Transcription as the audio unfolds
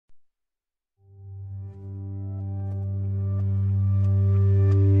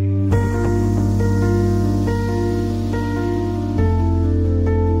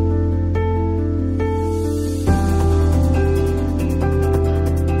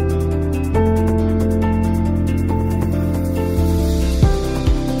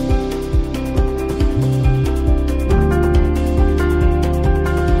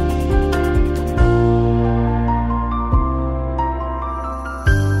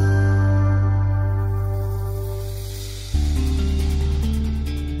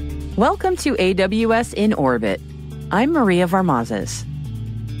Welcome to AWS in Orbit. I'm Maria Varmazes.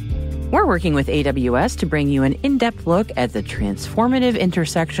 We're working with AWS to bring you an in-depth look at the transformative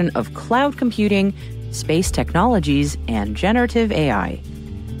intersection of cloud computing, space technologies, and generative AI.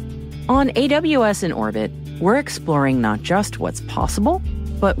 On AWS in Orbit, we're exploring not just what's possible,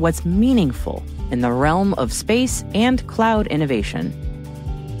 but what's meaningful in the realm of space and cloud innovation.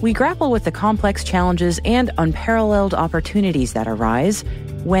 We grapple with the complex challenges and unparalleled opportunities that arise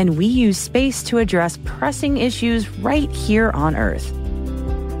when we use space to address pressing issues right here on Earth.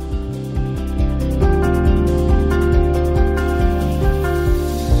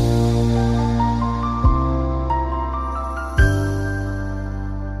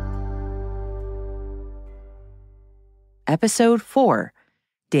 Episode 4,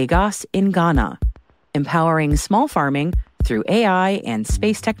 Degas in Ghana, Empowering Small Farming Through AI and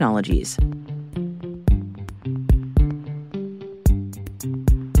Space Technologies.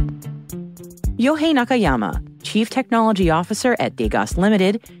 Yohei Nakayama, Chief Technology Officer at Degas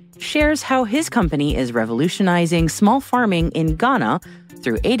Ltd, shares how his company is revolutionizing small farming in Ghana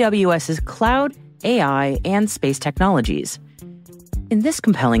through AWS's cloud, AI, and space technologies. In this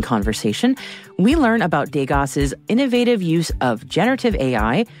compelling conversation, we learn about Degas's innovative use of generative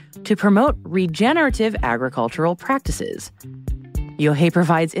AI to promote regenerative agricultural practices. Yohei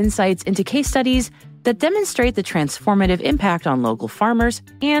provides insights into case studies that demonstrate the transformative impact on local farmers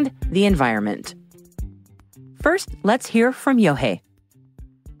and the environment. First, let's hear from Yohei.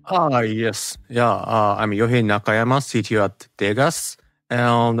 Yes. I'm Yohei Nakayama, CTO at Degas.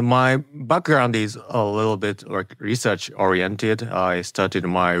 And my background is a little bit like research-oriented. I started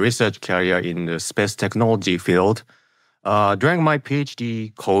my research career in the space technology field. During my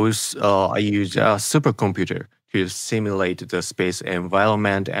PhD course, I used a supercomputer to simulate the space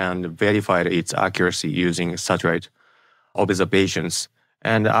environment and verified its accuracy using satellite observations.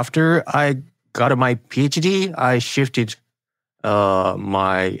 And after I got my PhD, I shifted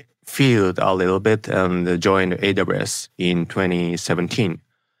my field a little bit and joined AWS in 2017.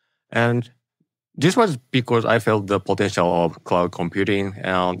 And this was because I felt the potential of cloud computing.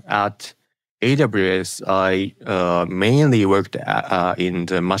 And at AWS, I mainly worked in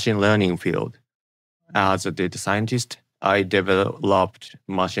the machine learning field. As a data scientist, I developed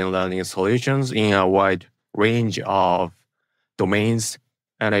machine learning solutions in a wide range of domains,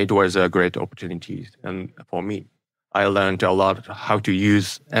 and it was a great opportunity for me. I learned a lot how to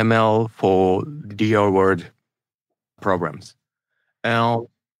use ML for real-world programs.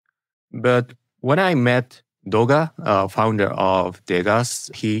 But when I met Doga, founder of Degas,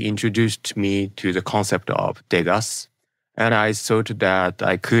 he introduced me to the concept of Degas, and I thought that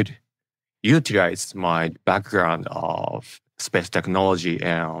I could utilize my background of space technology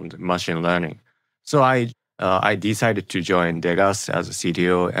and machine learning. So I decided to join Degas as a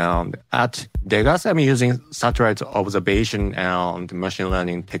CTO, and at Degas, I'm using satellite observation and machine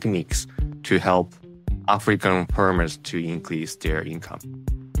learning techniques to help African farmers to increase their income.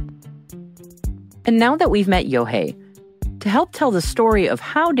 And now that we've met Yohei, to help tell the story of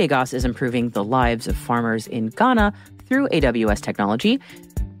how Degas is improving the lives of farmers in Ghana through AWS technology,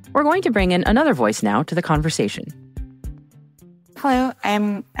 we're going to bring in another voice now to the conversation. Hello,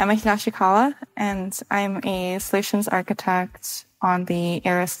 I'm Emma Higashikawa, and I'm a solutions architect on the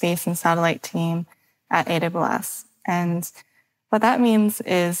aerospace and satellite team at AWS. And what that means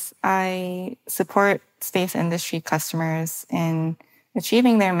is I support space industry customers in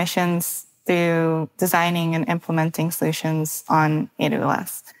achieving their missions through designing and implementing solutions on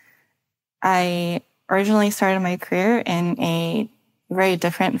AWS. I originally started my career in a very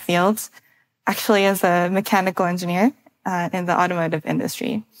different field, actually as a mechanical engineer in the automotive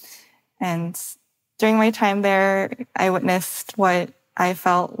industry. And during my time there, I witnessed what I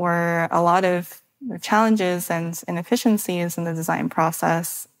felt were a lot of challenges and inefficiencies in the design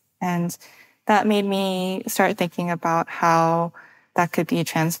process. And that made me start thinking about how that could be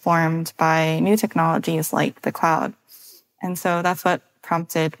transformed by new technologies like the cloud. And so that's what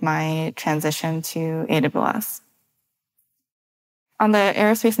prompted my transition to AWS. On the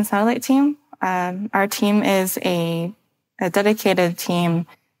aerospace and satellite team, our team is a dedicated team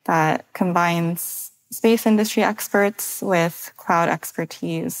that combines space industry experts with cloud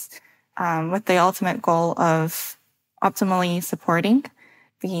expertise, with the ultimate goal of optimally supporting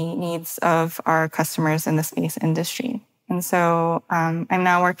the needs of our customers in the space industry. And so I'm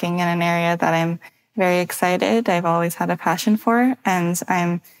now working in an area that I'm very excited. I've always had a passion for, and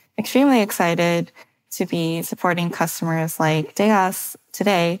I'm extremely excited to be supporting customers like Degas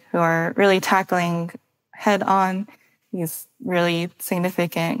today, who are really tackling head-on these really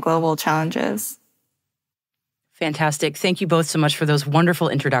significant global challenges. Fantastic. Thank you both so much for those wonderful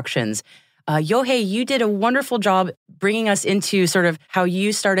introductions. Yohei, you did a wonderful job bringing us into sort of how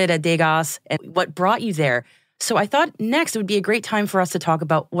you started at Degas and what brought you there. So I thought next it would be a great time for us to talk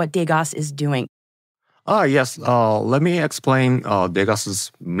about what Degas is doing. Yes. Let me explain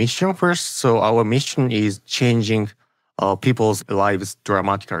Degas's mission first. So our mission is changing people's lives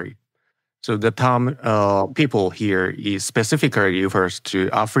dramatically. So the term people here is specifically refers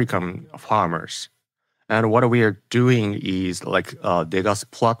to African farmers. And what we are doing is like Degas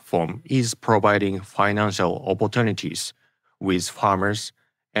platform is providing financial opportunities with farmers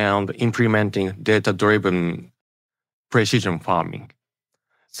and implementing data-driven precision farming.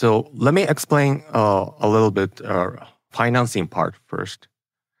 So let me explain a little bit financing part first.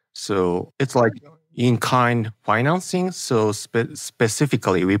 So it's like in-kind financing. So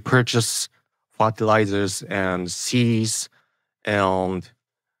specifically, we purchase fertilizers and seeds and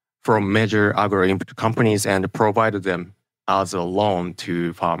from major agro input companies and provided them as a loan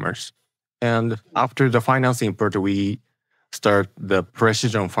to farmers. And after the financing part, we start the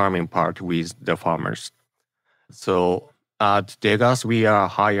precision farming part with the farmers. So at Degas, we are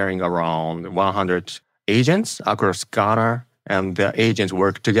hiring around 100 agents across Ghana, and the agents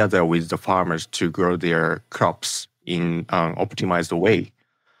work together with the farmers to grow their crops in an optimized way.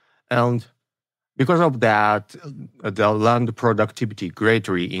 And because of that, the land productivity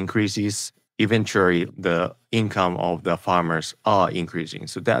greatly increases. Eventually, the income of the farmers are increasing.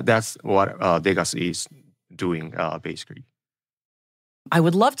 So that's what Degas is doing, basically. I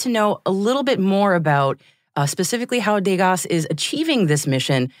would love to know a little bit more about specifically how Degas is achieving this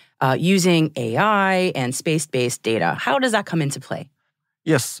mission using AI and space-based data. How does that come into play?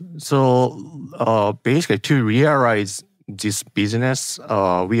 Yes. So basically, to realize this business,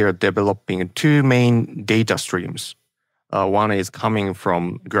 we are developing two main data streams. One is coming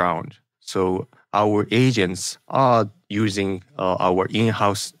from ground. So our agents are using our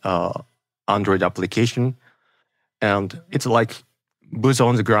in-house Android application, and it's like boots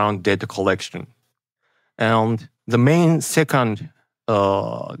on the ground data collection. And the main second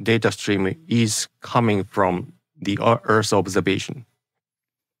data stream is coming from the Earth observation.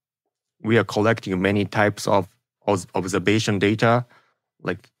 We are collecting many types of observation data,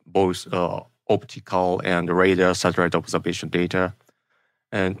 like both optical and radar satellite observation data,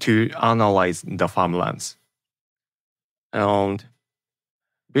 and to analyze the farmlands. And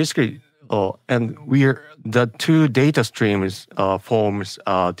basically, the two data streams forms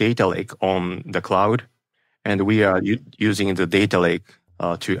a data lake on the cloud, and we are using the data lake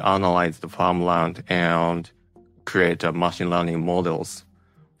to analyze the farmland and create machine learning models.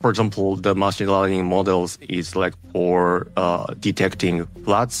 For example, the machine learning models is like for detecting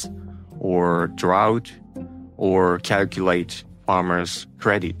floods or drought or calculate farmers'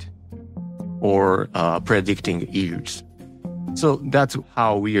 credit or predicting yields. So that's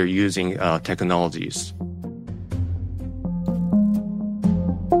how we are using technologies.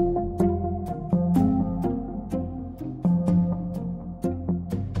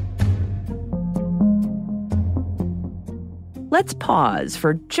 Let's pause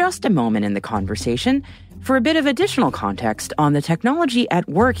for just a moment in the conversation for a bit of additional context on the technology at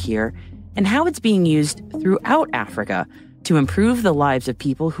work here and how it's being used throughout Africa to improve the lives of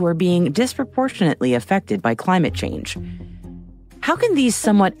people who are being disproportionately affected by climate change. How can these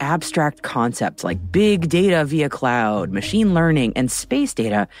somewhat abstract concepts like big data via cloud, machine learning, and space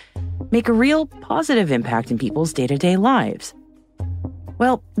data make a real positive impact in people's day-to-day lives?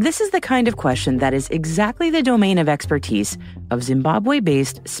 Well, this is the kind of question that is exactly the domain of expertise of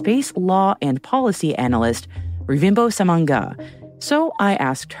Zimbabwe-based space law and policy analyst Ruvimbo Samanga. So I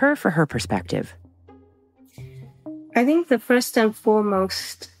asked her for her perspective. I think the first and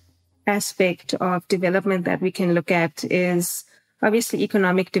foremost aspect of development that we can look at is obviously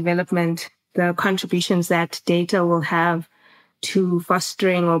economic development, the contributions that data will have to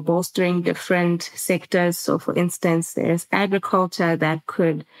fostering or bolstering different sectors. So for instance, there's agriculture that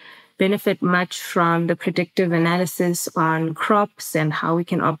could benefit much from the predictive analysis on crops and how we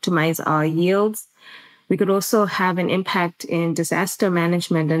can optimize our yields. We could also have an impact in disaster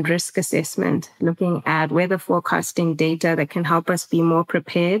management and risk assessment, looking at weather forecasting data that can help us be more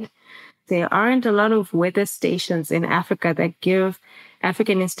prepared. There aren't a lot of weather stations in Africa that give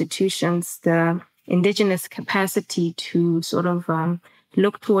African institutions the indigenous capacity to sort of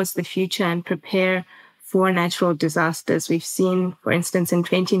look towards the future and prepare for natural disasters. We've seen, for instance, in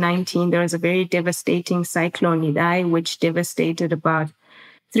 2019, there was a very devastating cyclone Idai, which devastated about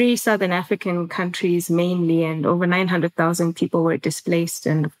 3 Southern African countries mainly, and over 900,000 people were displaced.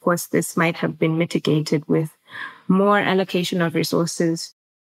 And of course, this might have been mitigated with more allocation of resources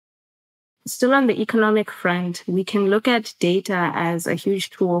Still on the economic front, we can look at data as a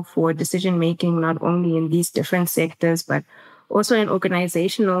huge tool for decision making, not only in these different sectors, but also in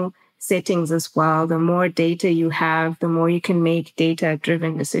organizational settings as well. The more data you have, the more you can make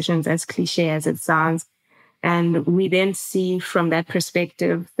data-driven decisions, as cliche as it sounds. And we then see from that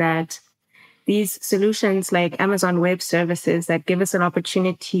perspective that these solutions like Amazon Web Services that give us an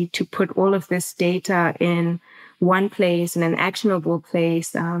opportunity to put all of this data in one place, in an actionable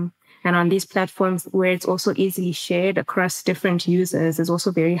place, and on these platforms where it's also easily shared across different users is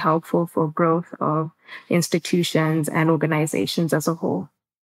also very helpful for growth of institutions and organizations as a whole.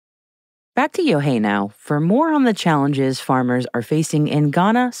 Back to Yohei now for more on the challenges farmers are facing in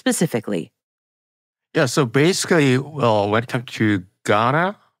Ghana specifically. Yeah, so basically, when it comes to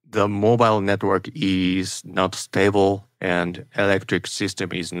Ghana, the mobile network is not stable and electric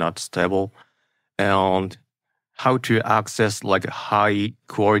system is not stable. And how to access like high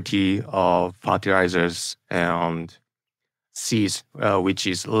quality of fertilizers and seeds, which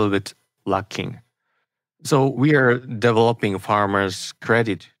is a little bit lacking. So we are developing farmers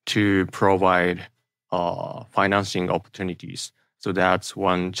credit to provide financing opportunities. So that's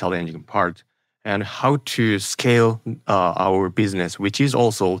one challenging part. And how to scale our business, which is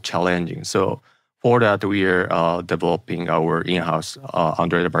also challenging. So for that, we are developing our in-house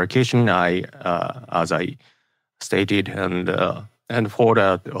Android application. As I stated, and for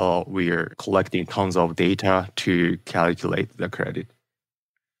that, we are collecting tons of data to calculate the credit.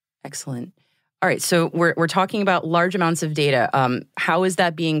 Excellent. All right, so we're talking about large amounts of data. How is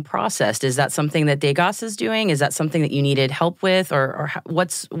that being processed? Is that something that Degas is doing? Is that something that you needed help with, or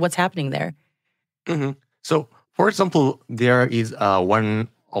what's happening there? Mm-hmm. So, for example, there is one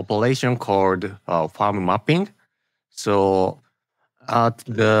operation called farm mapping. So, at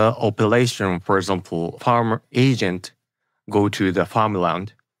the operation, for example, farmer agent go to the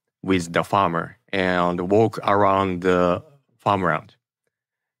farmland with the farmer and walk around the farmland.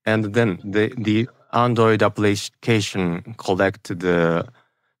 And then the Android application collect the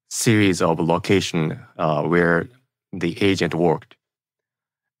series of location where the agent worked.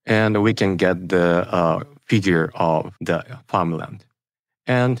 And we can get the figure of the farmland.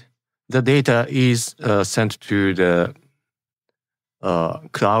 And the data is sent to the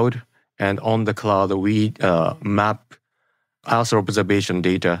cloud. And on the cloud, we map Earth observation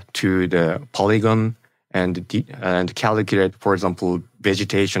data to the polygon and calculate, for example,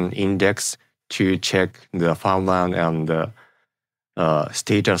 vegetation index to check the farmland and the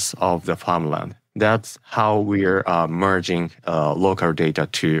status of the farmland. That's how we're merging local data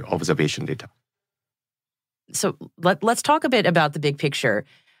to observation data. So let's talk a bit about the big picture.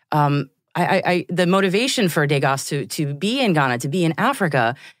 The motivation for Degas to be in Ghana, to be in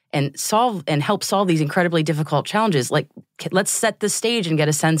Africa, and help solve these incredibly difficult challenges. Like, let's set the stage and get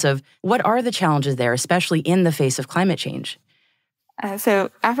a sense of what are the challenges there, especially in the face of climate change. So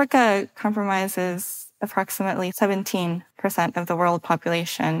Africa compromises approximately 17% of the world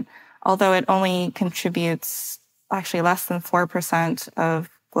population, although it only contributes actually less than 4% of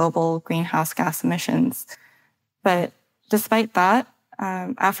global greenhouse gas emissions. But despite that,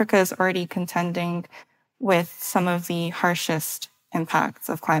 Africa is already contending with some of the harshest impacts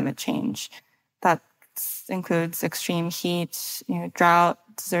of climate change. That includes extreme heat, drought,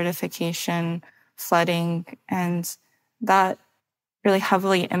 desertification, flooding, and that really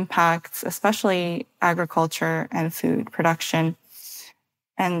heavily impacts especially agriculture and food production.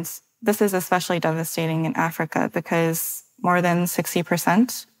 And this is especially devastating in Africa because more than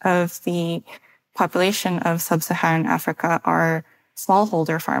 60% of the population of sub-Saharan Africa are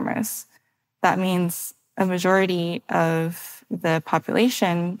smallholder farmers. That means a majority of the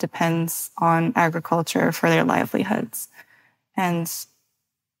population depends on agriculture for their livelihoods. And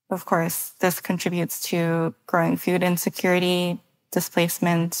of course, this contributes to growing food insecurity,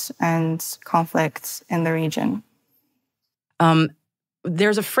 displacement, and conflict in the region.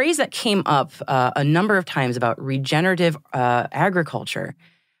 There's a phrase that came up a number of times about regenerative agriculture.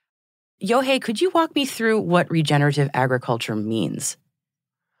 Yohei, could you walk me through what regenerative agriculture means?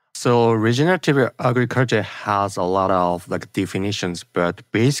 So regenerative agriculture has a lot of definitions, but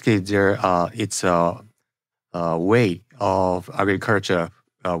basically it's a way of agriculture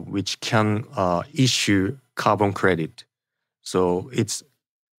which can issue carbon credit. So it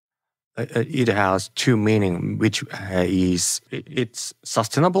has two meaning, which is it's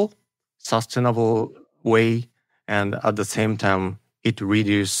sustainable way, and at the same time it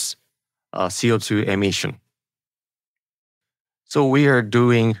reduces CO2 emission. So we are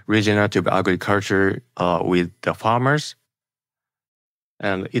doing regenerative agriculture with the farmers,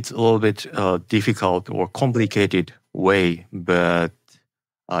 and it's a little bit difficult or complicated way, but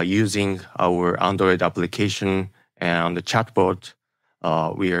using our Android application and the chatbot,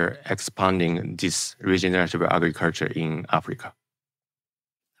 we are expanding this regenerative agriculture in Africa.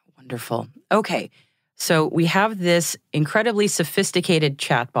 Wonderful. Okay. So we have this incredibly sophisticated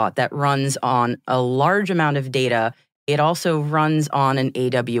chatbot that runs on a large amount of data. It also runs on an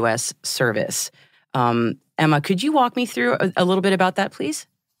AWS service. Emma, could you walk me through a little bit about that, please?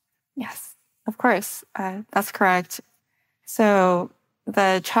 Yes, of course. That's correct. So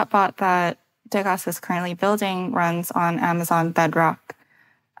the chatbot that Degas is currently building runs on Amazon Bedrock.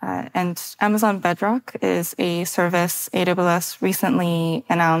 And Amazon Bedrock is a service AWS recently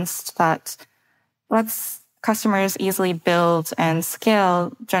announced that lets customers easily build and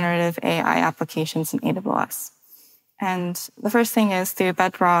scale generative AI applications in AWS. And the first thing is through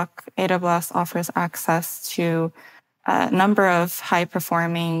Bedrock, AWS offers access to a number of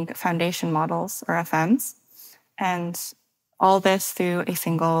high-performing foundation models, or FMs, and all this through a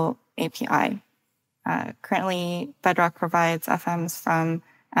single API. Currently, Bedrock provides FMs from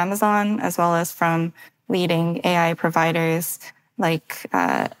Amazon as well as from leading AI providers like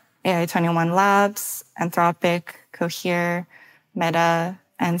AI21 Labs, Anthropic, Cohere, Meta,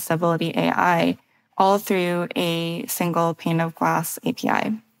 and Stability AI, all through a single pane of glass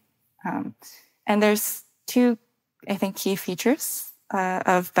API. And there's two, I think, key features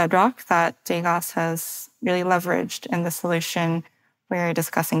of Bedrock that Degas has really leveraged in the solution we're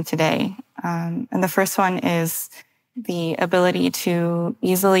discussing today. And the first one is the ability to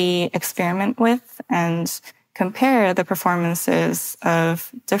easily experiment with and compare the performances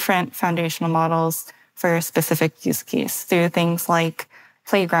of different foundational models for a specific use case through things like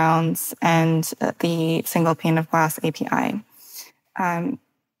playgrounds and the single pane of glass API.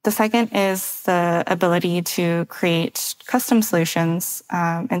 The second is the ability to create custom solutions,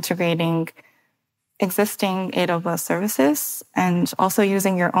 integrating existing AWS services and also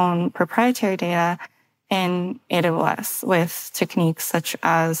using your own proprietary data in AWS with techniques such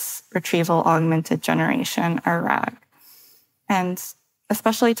as retrieval augmented generation, or RAG. And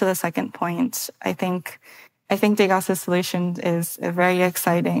especially to the second point, I think Degas' solution is very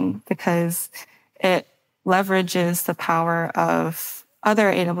exciting because it leverages the power of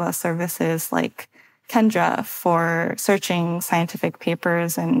other AWS services like Kendra for searching scientific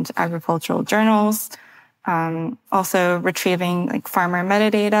papers and agricultural journals, also retrieving like farmer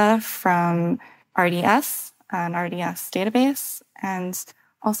metadata from RDS, an RDS database, and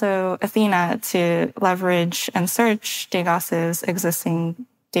also Athena to leverage and search Degas' existing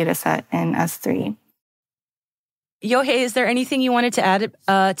dataset in S3. Yohei, is there anything you wanted to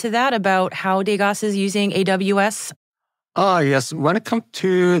add to that about how Degas is using AWS? Yes. When it comes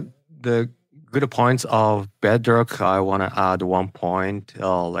to the good points of Bedrock, I want to add one point.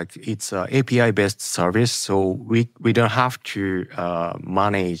 Like it's an API-based service, so we don't have to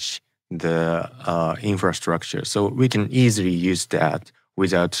manage the infrastructure. So we can easily use that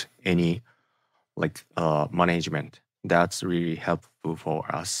without any management. That's really helpful for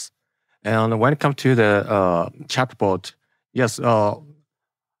us. And when it comes to the chatbot, yes,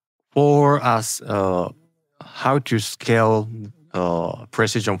 for us, how to scale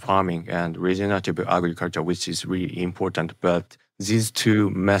precision farming and regenerative agriculture, which is really important, but these two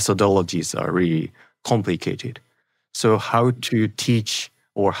methodologies are really complicated. So how to teach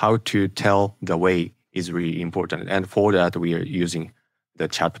or how to tell the way is really important. And for that, we are using the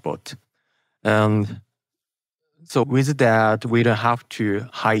chatbot. And so with that, we don't have to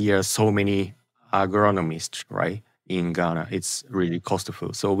hire so many agronomists, right? In Ghana, it's really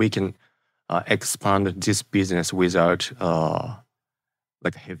costful. So we can expand this business without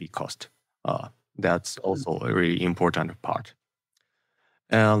heavy cost. That's also a really important part.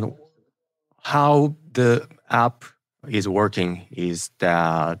 And how the app is working is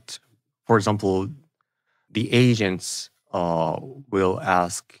that, for example, the agents will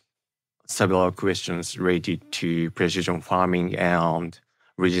ask several questions related to precision farming and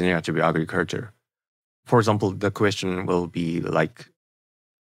regenerative agriculture. For example, the question will be like,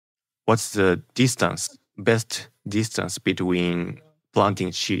 what's the best distance between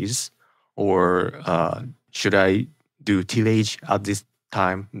planting cheese, or should I do tillage at this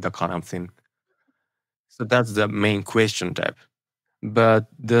time, that kind of thing. So that's the main question type. But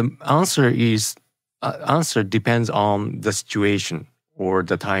the answer depends on the situation or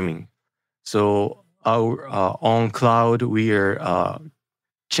the timing. So our on cloud, we are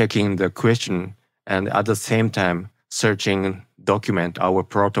checking the question and at the same time searching document our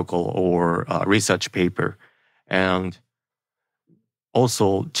protocol or research paper, and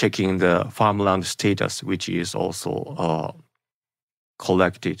also checking the farmland status, which is also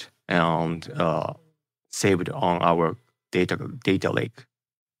collected and saved on our data lake.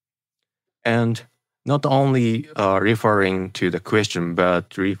 And not only referring to the question,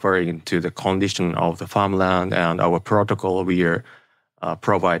 but referring to the condition of the farmland and our protocol, we are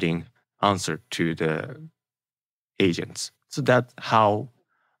providing answer to the agents. So that's how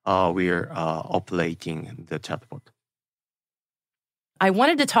we are operating the chatbot. I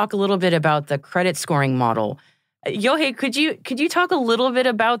wanted to talk a little bit about the credit scoring model. Yohei, could you talk a little bit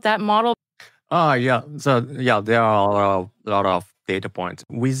about that model? Yeah. So there are a lot of data points.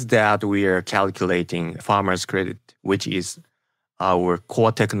 With that, we are calculating farmers' credit, which is our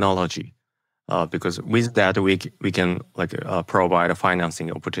core technology. Because with that, we can provide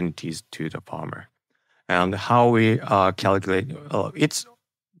financing opportunities to the farmer. And how we calculate, it's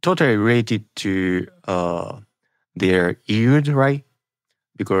totally related to their yield, right?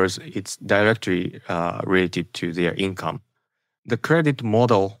 Because it's directly related to their income. The credit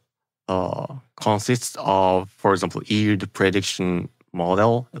model consists of, for example, yield prediction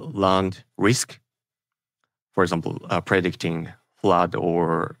model, land risk, for example, predicting flood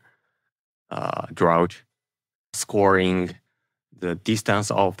or drought, scoring the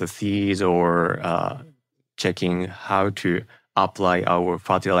distance of the seeds, or checking how to apply our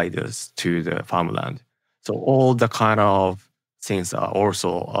fertilizers to the farmland. So all the kind of things are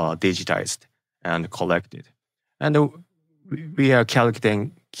also digitized and collected. And we are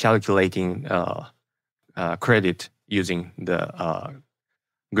calculating credit using the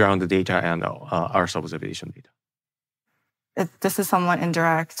ground data and Earth observation data. This is somewhat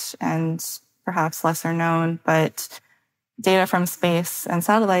indirect and perhaps lesser known, but data from space and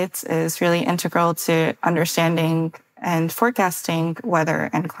satellites is really integral to understanding and forecasting weather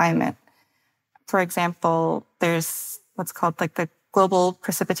and climate. For example, there's what's called the Global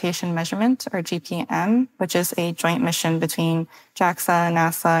Precipitation Measurement, or GPM, which is a joint mission between JAXA,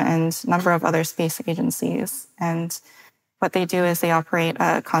 NASA, and a number of other space agencies. And what they do is they operate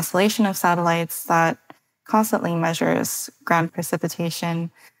a constellation of satellites that constantly measures ground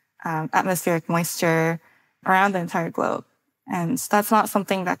precipitation, atmospheric moisture around the entire globe. And that's not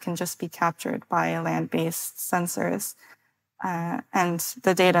something that can just be captured by land-based sensors. And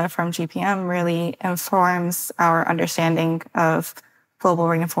the data from GPM really informs our understanding of global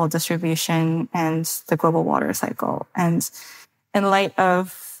rainfall distribution and the global water cycle. And in light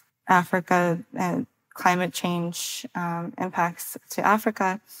of Africa and climate change impacts to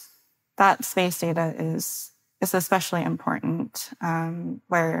Africa, that space data is especially important,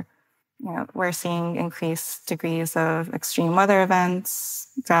 where we're seeing increased degrees of extreme weather events,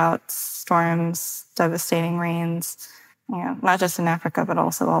 droughts, storms, devastating rains, not just in Africa, but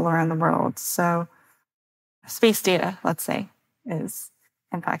also all around the world. So space data, let's say, is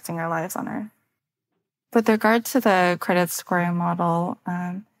impacting our lives on Earth. With regard to the credit scoring model,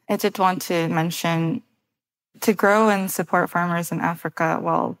 I did want to mention, to grow and support farmers in Africa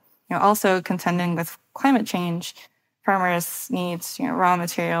while also contending with climate change, farmers need raw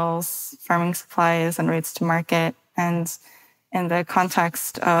materials, farming supplies, and routes to market. And in the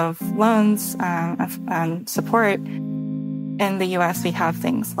context of loans and support, in the US, we have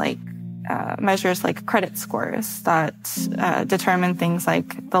things like measures like credit scores that determine things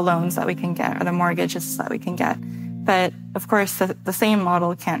like the loans that we can get or the mortgages that we can get. But of course, the same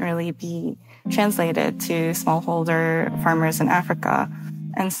model can't really be translated to smallholder farmers in Africa.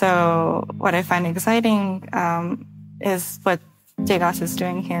 And so what I find exciting is what Degas is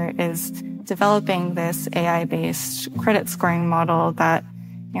doing here is developing this AI-based credit scoring model that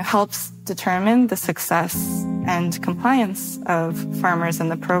helps determine the success and compliance of farmers in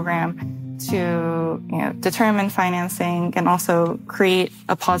the program to determine financing and also create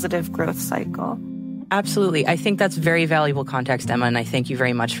a positive growth cycle. Absolutely. I think that's very valuable context, Emma, and I thank you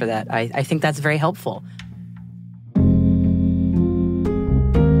very much for that. I think that's very helpful.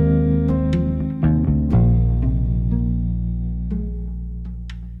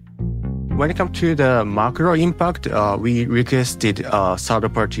 When it comes to the macro impact, we requested a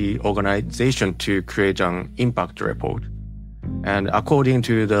third-party organization to create an impact report. And according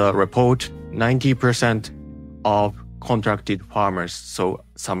to the report, 90% of contracted farmers saw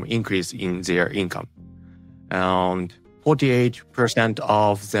some increase in their income. And 48%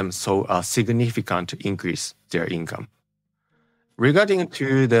 of them saw a significant increase in their income. Regarding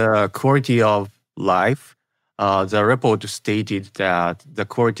to the quality of life, the report stated that the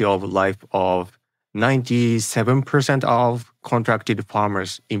quality of life of 97% of contracted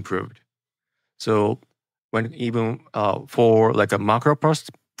farmers improved. So when even for like a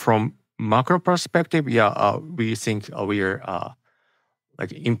from macro perspective, we think we are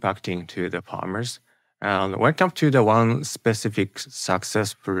impacting to the farmers. And when it comes to the one specific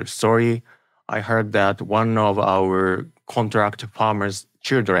successful story, I heard that one of our contract farmers'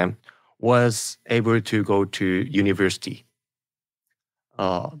 children was able to go to university.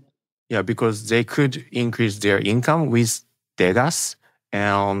 Because they could increase their income with Degas,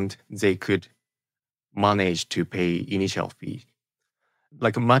 and they could manage to pay initial fee.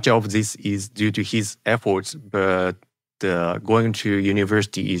 Like much of this is due to his efforts, but going to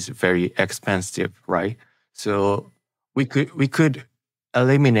university is very expensive, right? So we could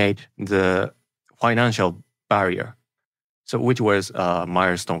eliminate the financial barrier, so which was a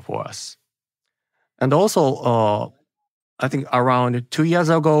milestone for us. And also, I think around 2 years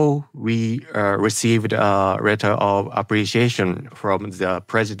ago, we received a letter of appreciation from the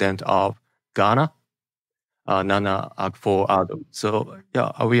president of Ghana, Nana Akufo-Addo. So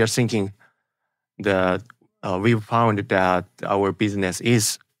we are thinking that we found that our business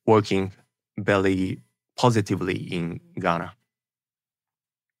is working very positively in Ghana.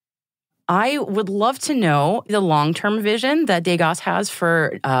 I would love to know the long-term vision that Degas has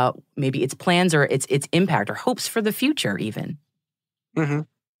for maybe its plans or its impact or hopes for the future even. Mm-hmm.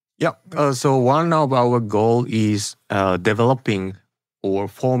 Yeah. So one of our goal is developing or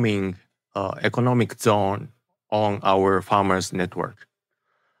forming economic zone on our farmers network.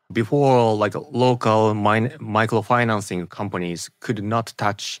 Before, like local microfinancing companies could not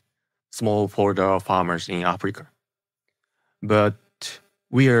touch smallholder farmers in Africa. But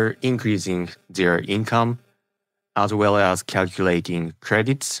we are increasing their income as well as calculating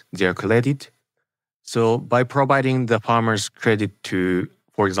their credit. So by providing the farmers credit to,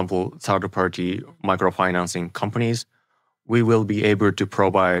 for example, third-party microfinancing companies, we will be able to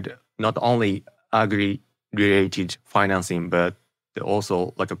provide not only agri-related financing, but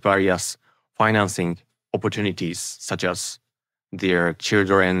also like various financing opportunities, such as their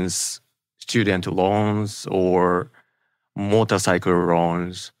children's student loans or motorcycle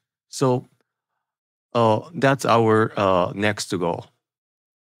loans. So that's our next goal.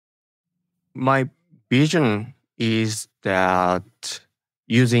 My vision is that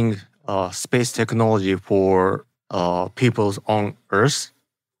using space technology for peoples on Earth,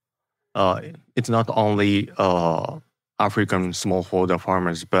 it's not only African smallholder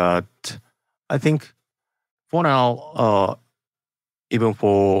farmers, but I think for now, even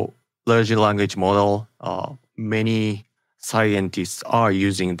for large language model, many scientists are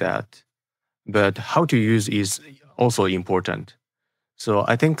using that. But how to use is also important. So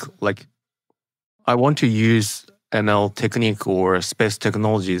I think I want to use ML technique or space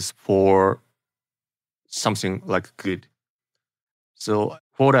technologies for something good. So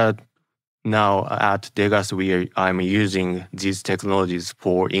for that, now at Degas, I'm using these technologies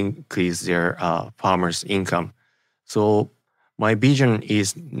for increase their farmers' income. So my vision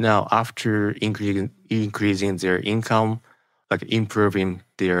is now after increasing their income, improving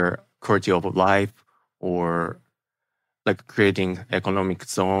their quality of life, or creating economic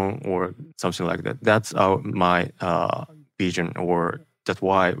zone or something like that. That's my vision, or that's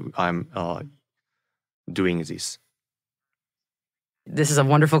why I'm doing this. This is a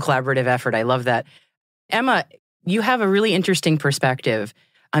wonderful collaborative effort. I love that. Emma, you have a really interesting perspective.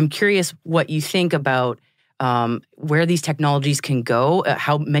 I'm curious what you think about where these technologies can go,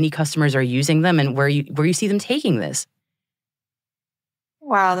 how many customers are using them, and where you see them taking this.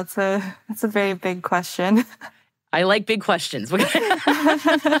 Wow, that's a very big question. I like big questions. One thing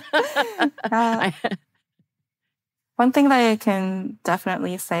that I can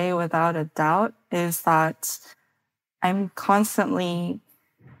definitely say without a doubt is that I'm constantly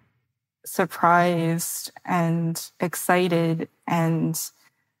surprised and excited and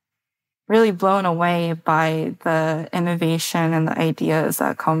really blown away by the innovation and the ideas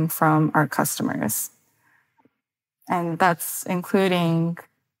that come from our customers. And that's including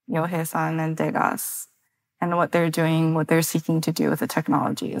Yohei-san and Degas and what they're doing, what they're seeking to do with the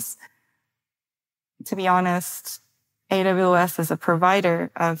technologies. To be honest, AWS is a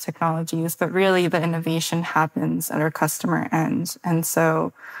provider of technologies, but really the innovation happens at our customer end. And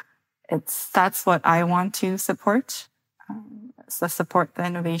so that's what I want to support. So support the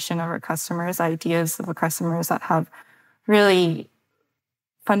innovation of our customers, ideas of our customers that have really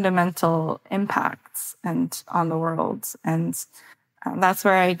fundamental impacts on the world. And that's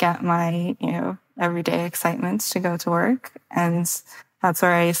where I get my, everyday excitement to go to work. And that's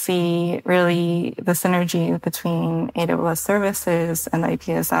where I see really the synergy between AWS services and the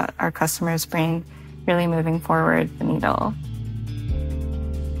ideas that our customers bring really moving forward the needle.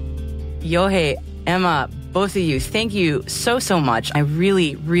 Yohei, Emma, both of you, thank you so much. I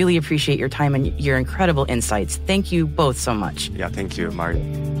really, really appreciate your time and your incredible insights. Thank you both so much. Yeah, thank you, Mario.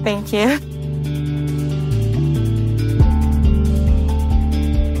 Thank you.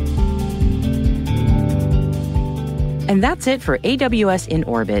 And that's it for AWS in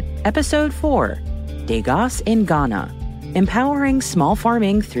Orbit, Episode 4, Degas in Ghana, Empowering Small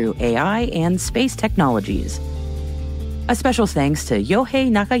Farming Through AI and Space Technologies. A special thanks to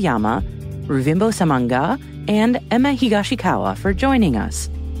Yohei Nakayama, Ruvimbo Samanga, and Emma Higashikawa for joining us.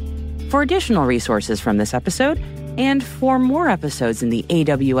 For additional resources from this episode, and for more episodes in the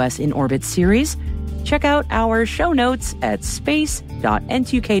AWS in Orbit series, check out our show notes at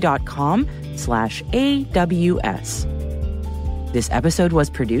space.n2k.com/AWS. This episode was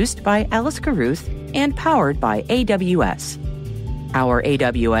produced by Alice Carruth and powered by AWS. Our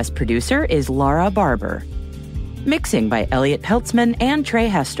AWS producer is Laura Barber. Mixing by Elliot Peltzman and Trey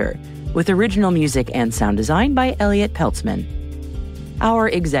Hester, with original music and sound design by Elliot Peltzman. Our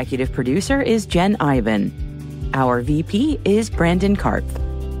executive producer is Jen Ivan. Our VP is Brandon Karpf.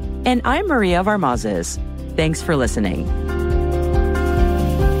 And I'm Maria Varmazes. Thanks for listening.